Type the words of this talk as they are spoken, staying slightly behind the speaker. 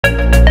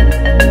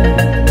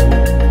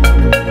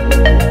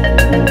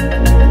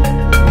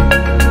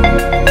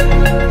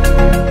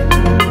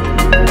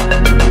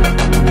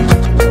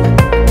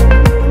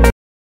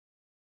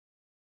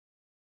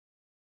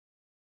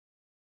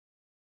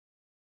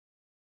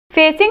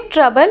Facing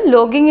trouble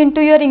logging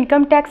into your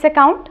income tax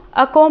account?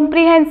 A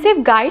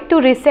comprehensive guide to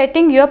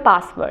resetting your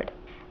password.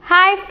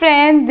 Hi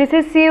friends, this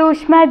is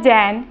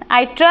Ushma.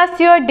 I trust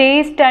your day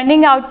is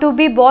turning out to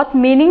be both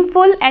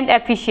meaningful and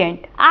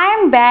efficient. I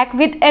am back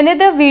with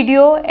another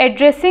video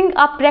addressing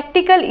a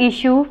practical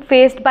issue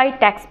faced by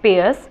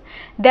taxpayers,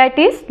 that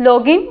is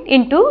logging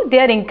into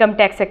their income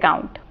tax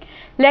account.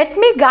 Let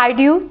me guide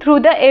you through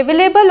the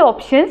available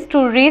options to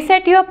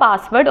reset your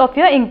password of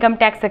your income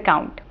tax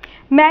account.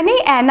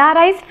 Many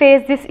NRIs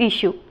face this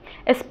issue,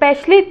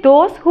 especially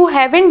those who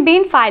haven't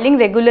been filing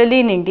regularly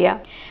in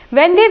India.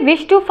 When they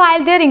wish to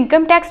file their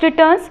income tax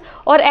returns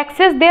or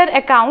access their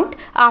account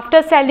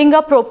after selling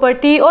a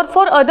property or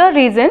for other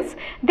reasons,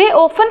 they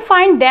often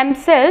find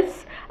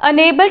themselves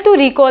unable to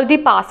recall the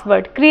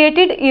password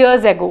created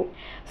years ago.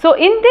 So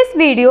in this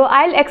video,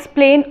 I'll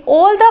explain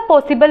all the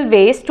possible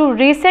ways to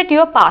reset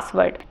your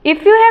password.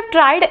 If you have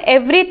tried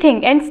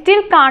everything and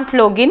still can't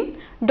log in,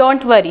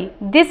 don't worry,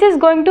 this is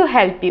going to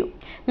help you.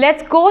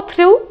 Let's go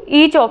through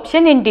each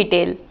option in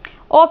detail.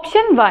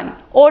 Option 1.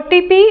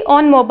 OTP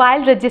on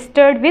mobile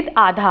registered with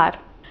Aadhaar.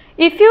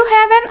 If you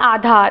have an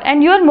Aadhaar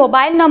and your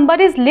mobile number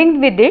is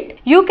linked with it,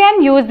 you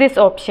can use this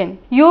option.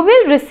 You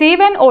will receive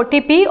an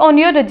OTP on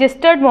your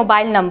registered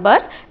mobile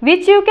number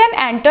which you can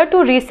enter to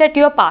reset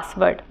your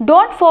password.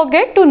 Don't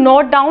forget to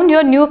note down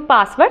your new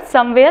password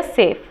somewhere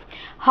safe.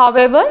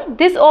 However,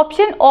 this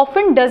option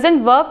often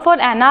doesn't work for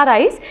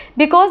NRIs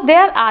because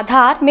their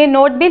Aadhaar may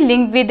not be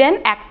linked with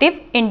an active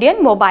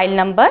Indian mobile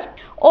number,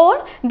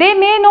 or they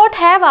may not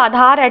have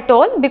Aadhaar at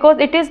all because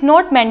it is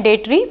not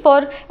mandatory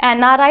for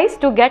NRIs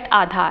to get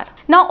Aadhaar.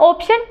 Now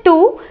option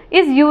 2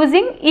 is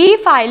using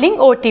e-filing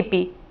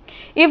OTP.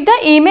 If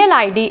the email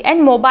ID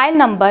and mobile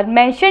number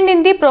mentioned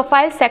in the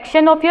profile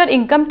section of your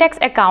income tax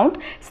account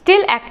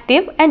still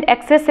active and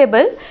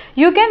accessible,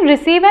 you can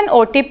receive an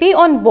OTP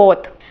on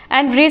both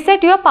and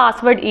reset your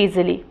password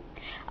easily.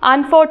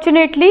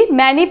 Unfortunately,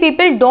 many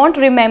people don't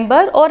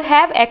remember or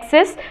have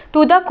access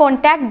to the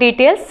contact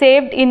details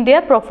saved in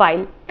their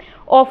profile.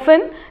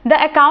 Often, the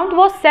account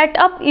was set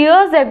up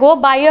years ago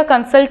by a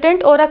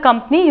consultant or a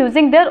company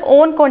using their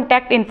own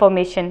contact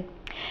information.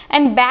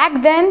 And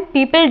back then,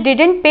 people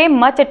didn't pay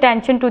much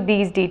attention to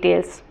these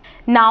details.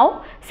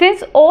 Now,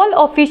 since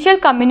all official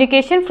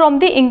communication from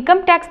the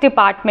income tax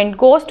department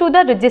goes to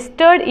the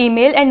registered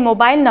email and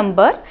mobile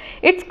number,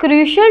 it's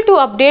crucial to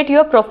update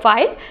your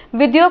profile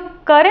with your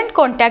current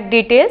contact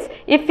details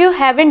if you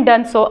haven't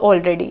done so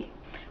already.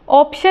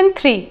 Option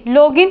 3.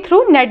 Login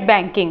through net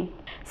banking.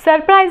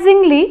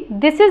 Surprisingly,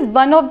 this is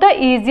one of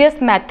the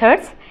easiest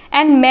methods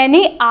and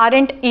many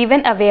aren't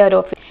even aware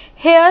of it.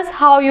 Here's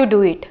how you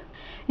do it.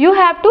 You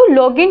have to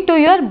log into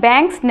your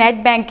bank's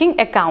net banking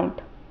account.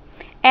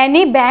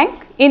 Any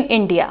bank in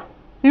India.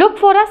 Look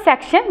for a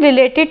section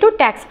related to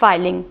tax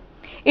filing.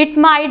 It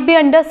might be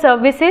under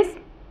services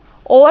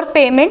or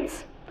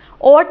payments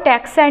or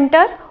tax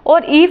center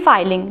or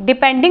e-filing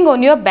depending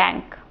on your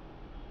bank.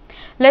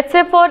 Let's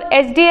say for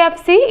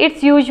HDFC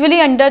it's usually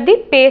under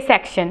the pay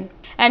section,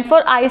 and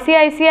for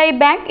ICICI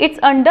Bank it's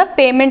under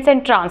payments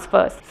and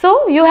transfers.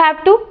 So you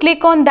have to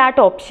click on that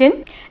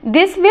option.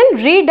 This will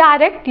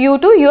redirect you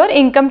to your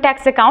income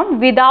tax account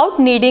without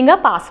needing a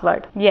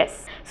password.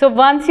 Yes. So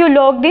once you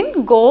logged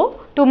in, go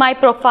to my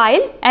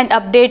profile and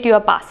update your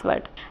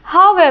password.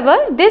 However,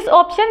 this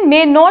option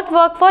may not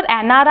work for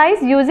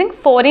NRIs using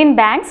foreign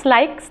banks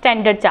like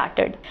Standard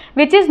Chartered,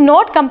 which is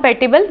not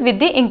compatible with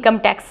the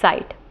income tax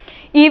site.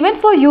 Even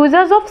for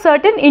users of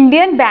certain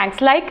Indian banks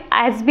like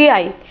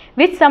SBI,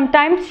 which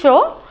sometimes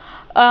show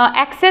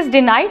access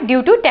denied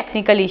due to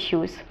technical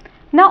issues.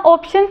 Now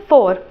option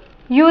 4.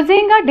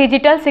 Using a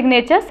digital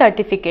signature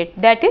certificate,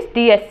 that is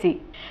DSC.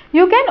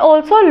 You can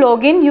also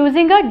log in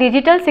using a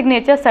digital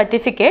signature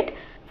certificate.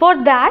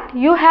 For that,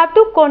 you have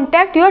to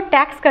contact your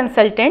tax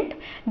consultant.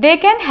 They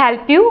can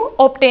help you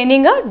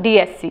obtaining a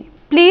DSC.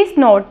 Please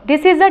note,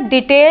 this is a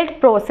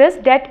detailed process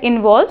that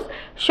involves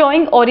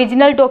showing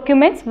original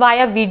documents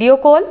via video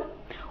call,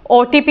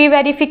 OTP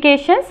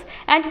verifications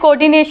and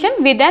coordination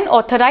with an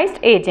authorized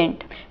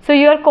agent. So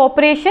your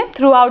cooperation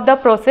throughout the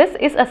process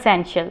is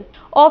essential.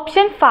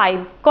 Option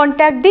 5.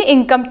 Contact the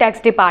income tax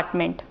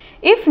department.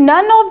 If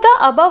none of the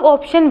above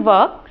options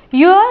work,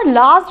 your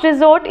last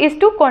resort is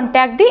to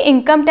contact the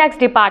income tax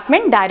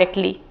department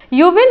directly.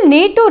 You will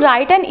need to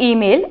write an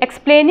email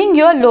explaining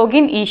your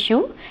login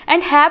issue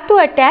and have to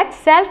attach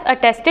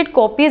self-attested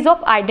copies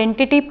of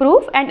identity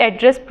proof and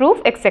address proof,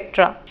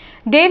 etc.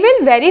 They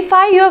will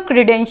verify your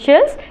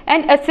credentials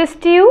and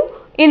assist you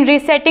in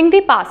resetting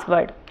the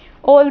password.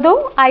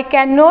 Although I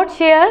cannot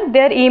share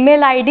their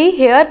email ID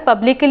here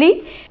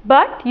publicly,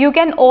 but you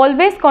can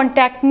always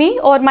contact me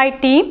or my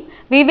team.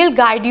 We will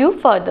guide you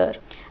further.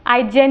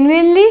 I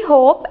genuinely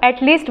hope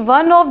at least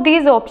one of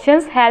these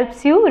options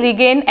helps you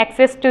regain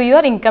access to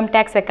your income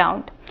tax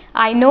account.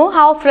 I know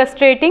how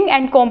frustrating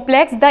and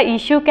complex the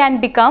issue can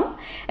become,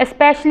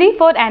 especially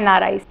for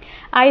NRIs.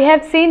 I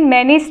have seen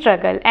many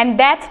struggle, and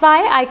that's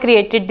why I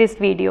created this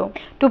video,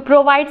 to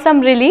provide some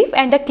relief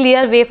and a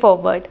clear way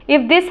forward.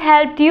 If this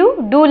helped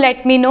you, do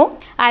let me know.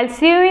 I'll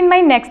see you in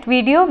my next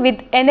video with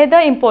another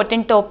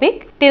important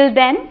topic. Till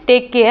then,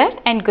 take care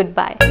and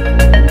goodbye.